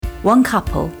One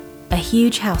couple, a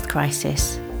huge health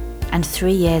crisis, and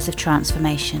 3 years of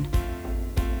transformation.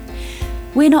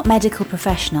 We're not medical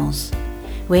professionals.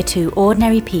 We're two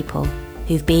ordinary people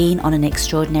who've been on an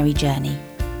extraordinary journey.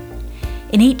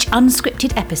 In each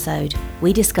unscripted episode,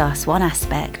 we discuss one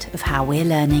aspect of how we're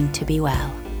learning to be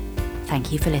well.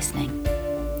 Thank you for listening.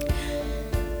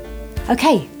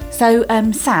 Okay, so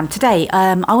Sam, today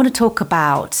I want to talk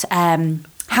about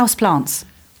houseplants.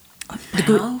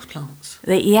 Houseplants?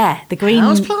 The green...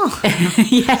 Houseplant?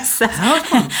 Yes.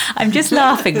 Houseplants. I'm just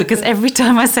laughing because every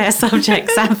time I say a subject,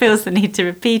 Sam feels the need to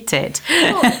repeat it.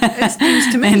 Oh, it's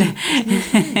news to me.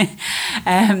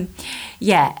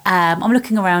 I'm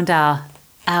looking around our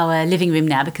living room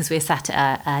now because we're sat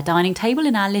at a dining table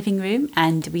in our living room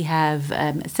and we have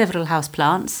several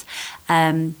houseplants.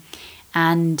 And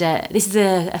this is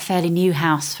a fairly new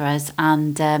house for us.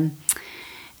 And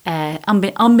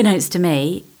unbeknownst to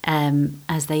me,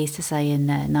 as they used to say in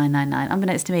 999,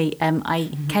 unbeknownst to me, I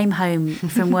came home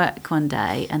from work one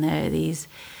day and there are these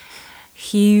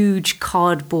huge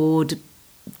cardboard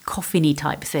coffin-y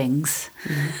type things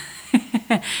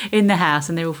in the house,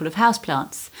 and they're all full of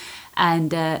houseplants.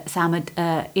 And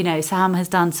Sam has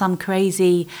done some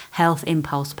crazy health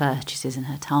impulse purchases in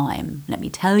her time, let me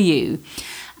tell you.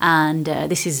 And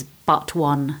this is but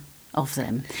one of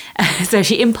them. So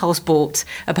she impulse bought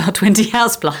about 20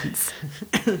 houseplants.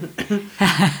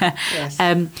 Yes.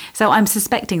 So I'm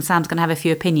suspecting Sam's going to have a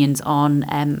few opinions on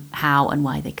how and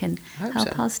why they can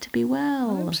help us to be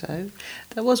well. I hope so.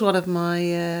 That was one of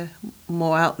my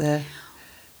more out there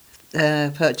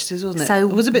purchases, wasn't it? So,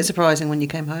 it was a bit surprising when you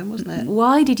came home, wasn't it?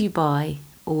 Why did you buy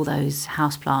all those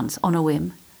houseplants on a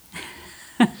whim?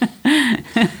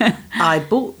 I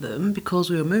bought them because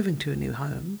we were moving to a new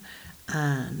home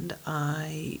and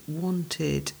I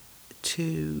wanted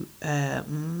to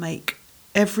make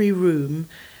every room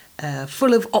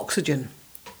full of oxygen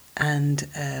and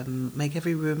make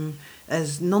every room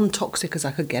as non-toxic as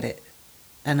I could get it.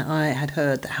 And I had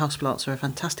heard that houseplants are a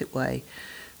fantastic way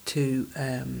to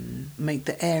make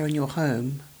the air in your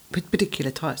home, particular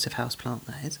types of houseplant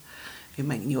that is, you're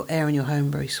making your air in your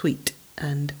home very sweet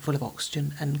and full of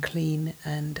oxygen and clean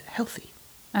and healthy.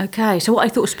 Okay, so what I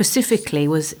thought specifically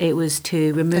was it was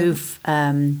to remove they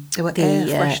were air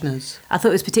fresheners. I thought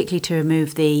it was particularly to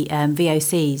remove the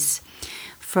VOCs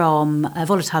from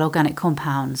volatile organic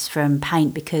compounds from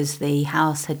paint, because the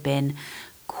house had been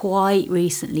quite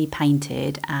recently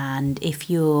painted, and if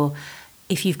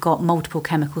you've got multiple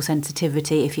chemical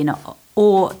sensitivity, if you're not,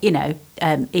 or even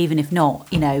if not,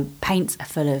 paints are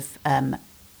full of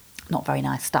not very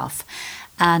nice stuff.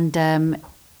 And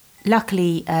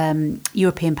luckily,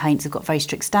 European paints have got very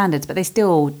strict standards, but they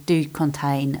still do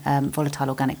contain volatile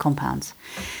organic compounds.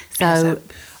 So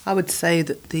I would say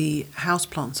that the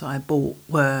houseplants I bought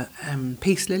were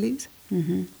peace lilies,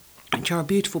 which are a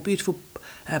beautiful, beautiful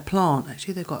plant.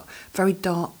 Actually, they've got very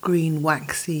dark green,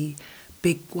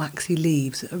 big waxy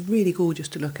leaves that are really gorgeous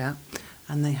to look at,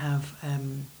 and they have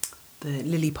the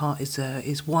lily part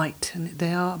is white, and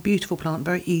they are a beautiful plant,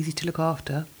 very easy to look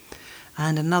after.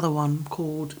 And another one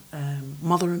called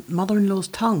mother-in-law's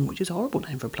tongue, which is a horrible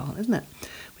name for a plant, isn't it?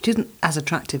 Which isn't as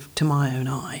attractive to my own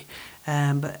eye,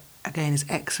 but again is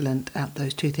excellent at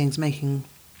those two things,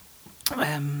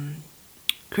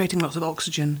 creating lots of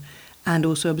oxygen and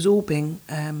also absorbing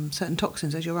certain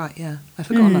toxins, as you're right, yeah. I've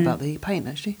forgotten about the paint,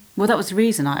 actually. Well, that was the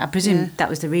reason. I presume that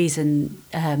was the reason,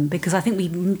 because I think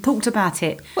we talked about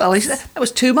it. Well, that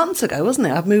was 2 months ago, wasn't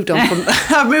it? I've moved on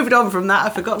from that.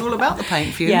 I've forgotten all about the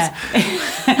paint fumes.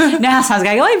 Yeah. Now Sam's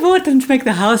going, I bought them to make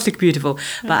the house look beautiful.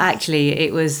 But actually,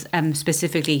 it was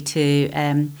specifically to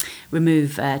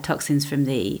remove toxins from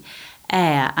the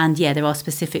air. And yeah, there are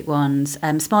specific ones,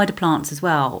 spider plants as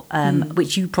well,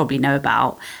 which you probably know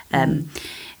about,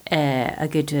 are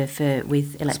good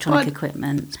with electronic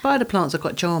equipment. Spider plants are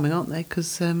quite charming, aren't they?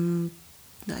 Because I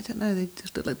don't know, they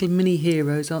just look like little mini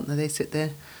heroes, aren't they? They sit there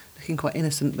looking quite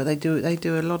innocent, but they do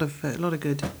a lot of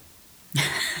good.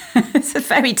 It's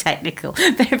very technical,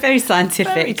 very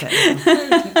scientific. Very technical.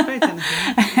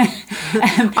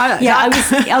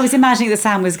 I was imagining that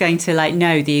Sam was going to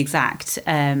know the exact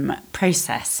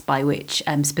process by which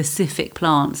specific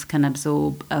plants can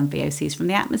absorb VOCs from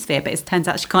the atmosphere, but it turns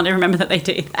out she can't even remember that they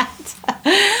do that.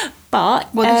 But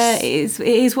it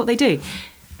is what they do.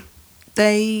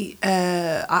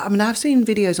 I've seen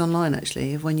videos online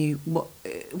actually of when you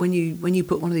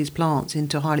put one of these plants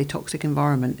into a highly toxic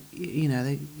environment,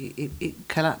 it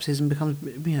collapses and becomes,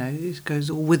 it goes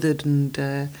all withered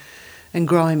and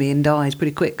grimy and dies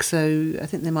pretty quick. So I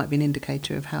think there might be an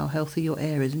indicator of how healthy your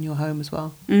air is in your home as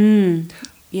well.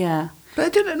 Yeah. But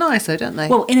they do look nice though, don't they?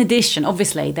 Well, in addition,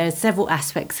 obviously, there's several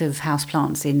aspects of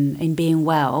houseplants in being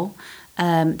well.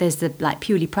 There's the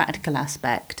purely practical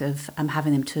aspect of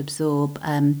having them to absorb,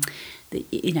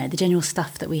 the general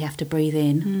stuff that we have to breathe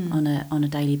in on a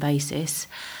daily basis.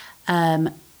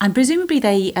 And presumably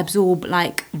they absorb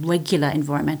regular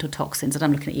environmental toxins. And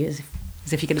I'm looking at you as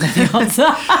if you're going to know the answer.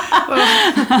 Well,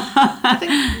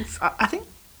 I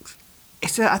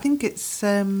think it's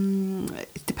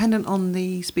dependent on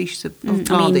the species of plant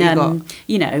that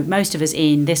you've got. Most of us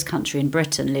in this country, in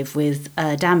Britain, live with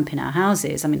damp in our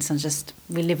houses. I mean,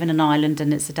 we live in an island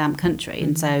and it's a damp country,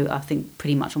 and so I think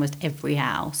pretty much almost every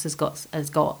house has got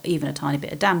even a tiny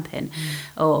bit of damp in,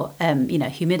 or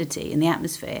humidity in the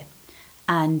atmosphere.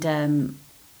 And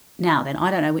now then, I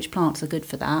don't know which plants are good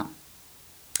for that,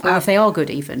 or if they are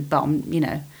good even. But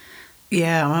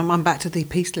Yeah, I'm back to the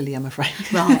peace lily, I'm afraid.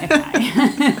 Right.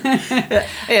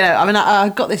 Okay. I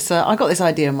got this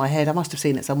idea in my head. I must have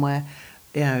seen it somewhere.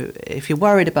 If you're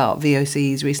worried about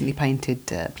VOCs, recently painted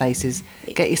places,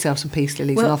 get yourself some peace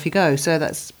lilies and off you go. So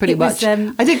that's pretty much.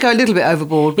 I did go a little bit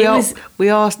overboard. We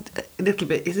are a little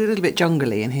bit. It's a little bit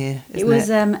jungly in here. It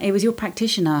was your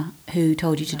practitioner who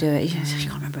told you to do it. You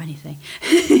can't remember anything.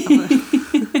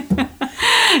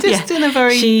 In a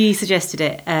very. She suggested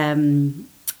it. And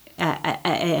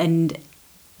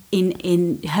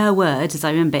in her words, as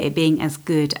I remember, it being as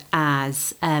good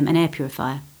as an air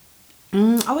purifier.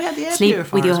 Oh, we had the air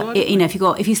purifier with your, as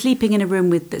well. if you're sleeping in a room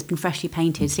that's been freshly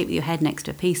painted, sleep with your head next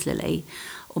to a peace lily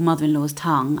or mother-in-law's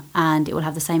tongue, and it will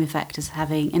have the same effect as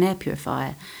having an air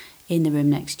purifier in the room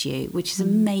next to you, which is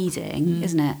amazing,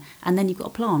 isn't it? And then you've got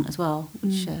a plant as well,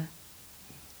 which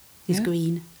is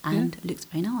green and looks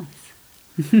very nice.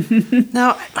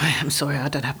 Now, I'm sorry, I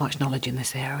don't have much knowledge in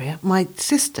this area. My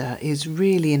sister is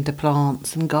really into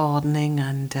plants and gardening,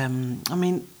 and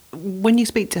when you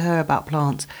speak to her about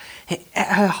plants,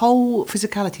 her whole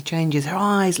physicality changes. Her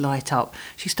eyes light up.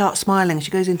 She starts smiling.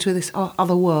 She goes into this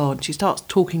other world. She starts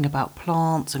talking about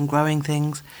plants and growing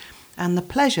things, and the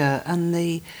pleasure and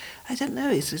the, I don't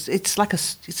know. It's like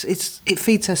it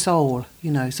feeds her soul,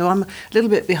 So I'm a little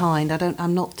bit behind.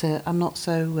 I'm not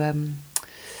so.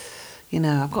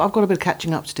 I've got a bit of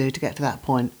catching up to do to get to that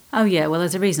point. Oh yeah, well,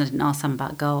 there's a reason I didn't ask Sam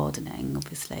about gardening,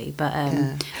 obviously, but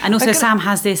and also Sam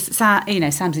has this.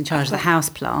 Sam's in charge of the house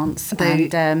plants,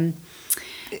 and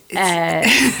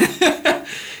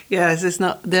yes, it's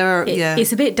not there.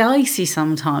 It's a bit dicey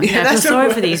sometimes. I feel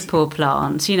sorry for these poor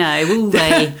plants. Will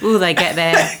they get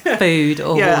their food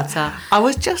or water? I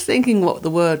was just thinking what the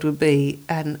word would be,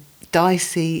 and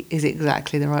dicey is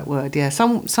exactly the right word. Yeah,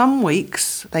 some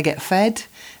weeks they get fed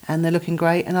and they're looking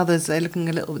great, and others they're looking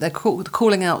a little. They're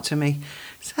calling out to me,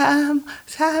 Sam,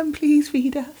 please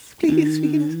feed us, please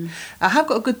feed us. I have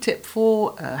got a good tip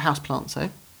for houseplants, though.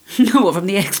 What, from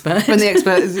the expert? From the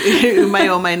expert who may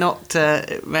or may not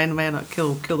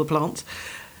kill the plants.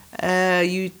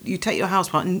 You take your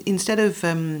houseplant and instead of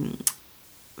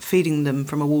feeding them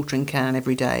from a watering can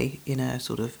every day in a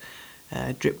sort of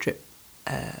drip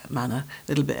manner,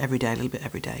 a little bit every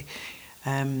day.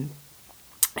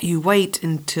 You wait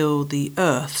until the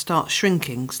earth starts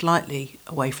shrinking slightly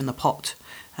away from the pot,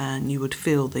 and you would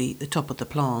feel the top of the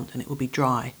plant, and it will be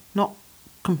dry, not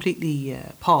completely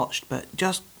parched, but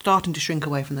just starting to shrink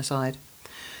away from the side.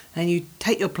 And you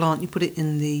take your plant, you put it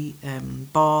in the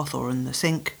bath or in the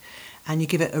sink, and you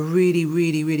give it a really,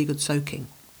 really, really good soaking.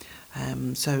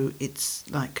 So it's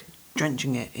like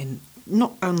drenching it in,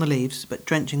 not on the leaves, but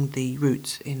drenching the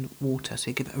roots in water. So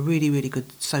you give it a really, really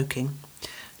good soaking.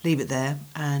 Leave it there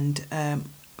and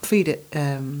feed it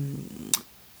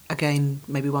again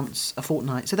maybe once a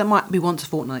fortnight. So that might be once a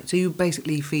fortnight. So you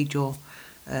basically feed your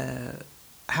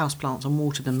house plants and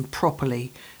water them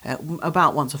properly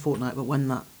about once a fortnight, but when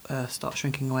that starts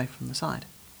shrinking away from the side.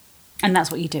 And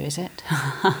that's what you do, is it?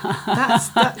 That's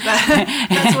what I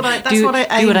aim for. Do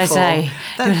what I say.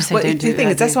 That's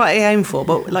what I aim for.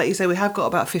 But like you say, we have got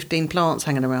about 15 plants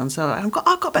hanging around, so I've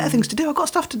got better things to do. I've got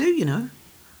stuff to do,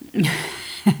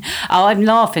 Oh, I'm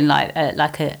laughing but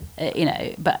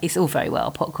it's all very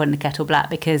well popcorn in the kettle black,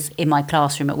 because in my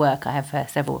classroom at work I have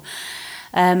several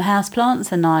house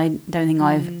plants, and I don't think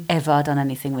I've ever done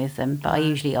anything with them. But I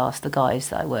usually ask the guys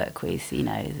that I work with,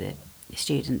 the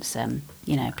students,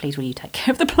 please will you take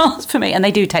care of the plants for me? And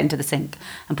they do take them to the sink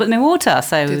and put them in water.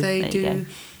 So do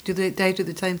they do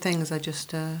the same thing as I just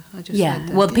said?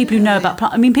 Well, the people who know about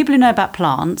people who know about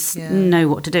plants know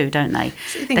what to do, don't they?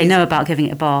 They know about giving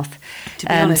it a bath. To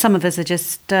be honest, some of us are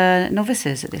just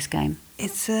novices at this game.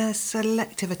 It's a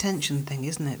selective attention thing,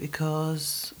 isn't it?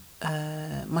 Because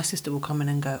my sister will come in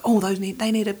and go, oh,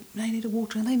 they need a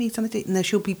water and they need something to eat, and then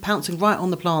she'll be pouncing right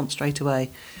on the plant straight away.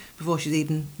 Before she's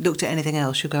even looked at anything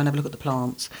else, she'll go and have a look at the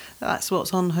plants. That's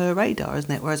what's on her radar, isn't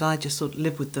it? Whereas I just sort of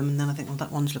live with them, and then I think, well,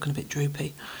 that one's looking a bit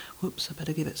droopy. Whoops, I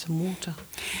better give it some water.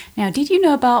 Now, did you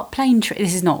know about plane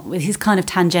trees? This is kind of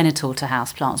tangential to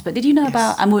houseplants, but did you know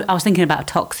about, I was thinking about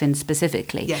toxins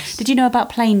specifically. Yes. Did you know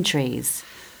about plane trees?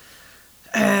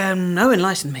 No,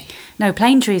 enlighten me. No,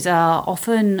 plane trees are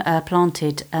often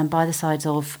planted by the sides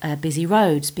of busy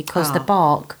roads because the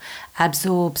bark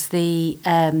absorbs the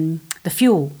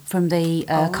fuel from the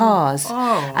cars.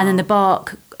 Oh. And then the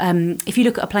bark, if you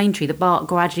look at a plane tree, the bark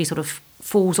gradually sort of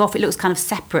falls off. It looks kind of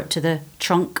separate to the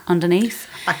trunk underneath.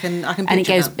 I can and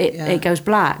it goes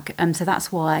black. So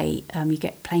that's why you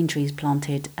get plane trees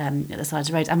planted at the sides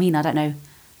of roads. I mean, I don't know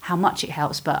how much it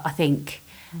helps, but I think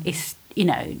it's,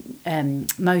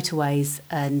 motorways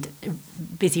and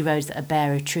busy roads that are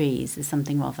bare of trees, there's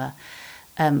something rather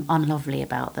unlovely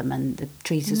about them, and the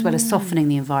trees, as well as softening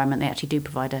the environment, they actually do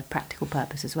provide a practical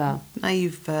purpose as well. Now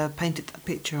you've painted that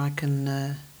picture, I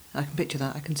can picture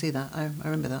that. I can see that. I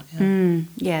remember that. Yeah.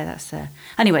 Yeah, that's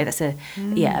anyway. That's a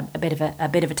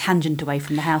bit of a tangent away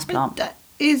from the houseplant. That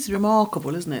is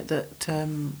remarkable, isn't it? That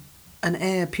an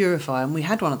air purifier, and we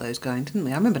had one of those going, didn't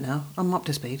we? I remember now. I'm up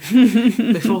to speed.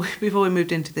 Before we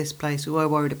moved into this place, we were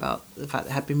worried about the fact that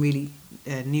it had been really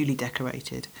newly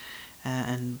decorated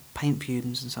and paint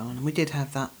fumes and so on. And we did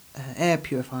have that air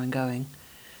purifying going.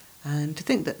 And to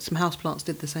think that some houseplants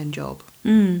did the same job,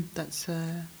 that's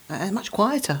much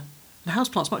quieter. The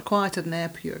houseplant's much quieter than air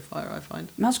purifier, I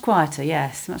find. Much quieter,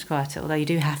 yes, much quieter. Although you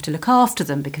do have to look after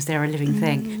them because they're a living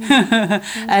thing.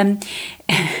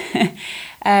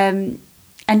 And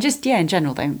just, in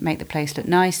general, they make the place look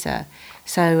nicer.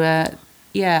 So, I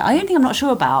don't think I'm not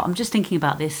sure about. I'm just thinking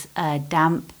about this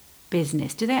damp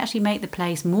business. Do they actually make the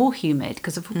place more humid?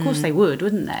 Because of course they would,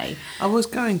 wouldn't they? I was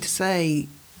going to say,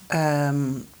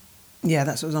 that's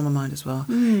what was on my mind as well.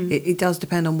 It does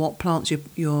depend on what plants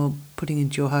you're putting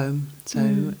into your home.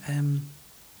 So,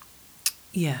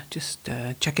 just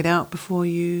check it out before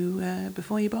you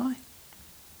buy.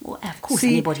 Well, of course,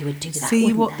 anybody would do that.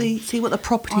 See what the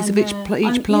properties of each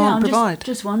plant provide.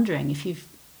 Just wondering if you've.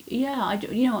 Yeah, I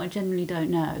generally don't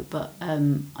know, but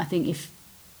I think if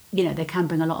they can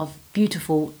bring a lot of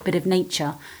beautiful bit of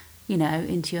nature,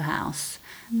 into your house,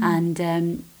 and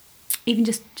even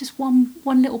just one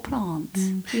little plant,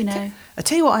 I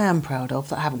tell you what I am proud of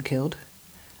that I haven't killed,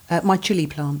 my chilli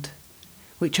plant,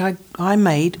 which I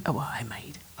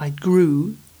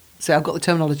grew. So I've got the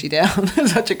terminology down.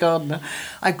 Such a gardener.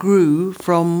 I grew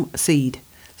from seed.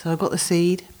 So I got the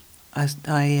seed.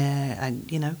 They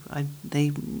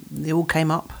all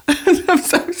came up. I'm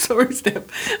so sorry, Steph.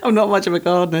 I'm not much of a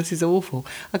gardener. This is awful.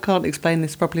 I can't explain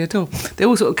this properly at all. They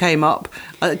all sort of came up.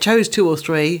 I chose 2 or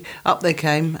 3. Up they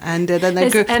came, and then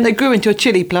they grew into a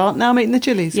chilli plant. Now I'm eating the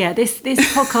chilies. Yeah, this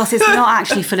podcast is not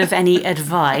actually full of any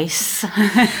advice.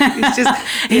 It's just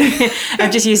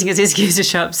I'm just using it as an excuse to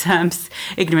show up Sam's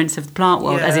ignorance of the plant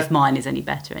world, as if mine is any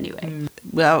better anyway.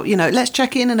 Well, let's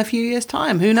check in a few years'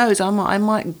 time. Who knows? I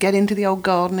might get into the old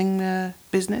gardening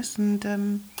business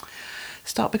and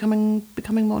start becoming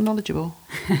more knowledgeable.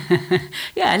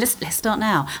 Let's start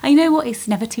now. And you know what? It's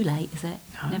never too late, is it?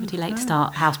 Never too late to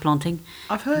start house planting.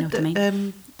 I've heard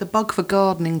that the bug for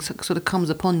gardening sort of comes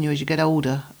upon you as you get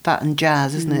older. That and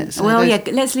jazz, isn't it? So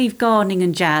let's leave gardening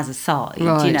and jazz aside.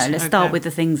 Right, let's start with the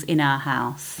things in our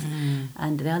house.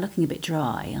 And they are looking a bit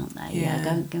dry, aren't they? Yeah, go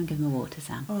and give them a water,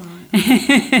 Sam. All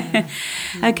right.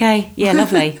 Okay,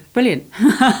 lovely. Brilliant.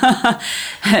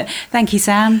 Thank you,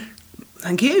 Sam.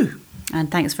 Thank you. And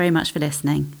thanks very much for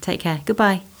listening. Take care.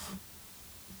 Goodbye.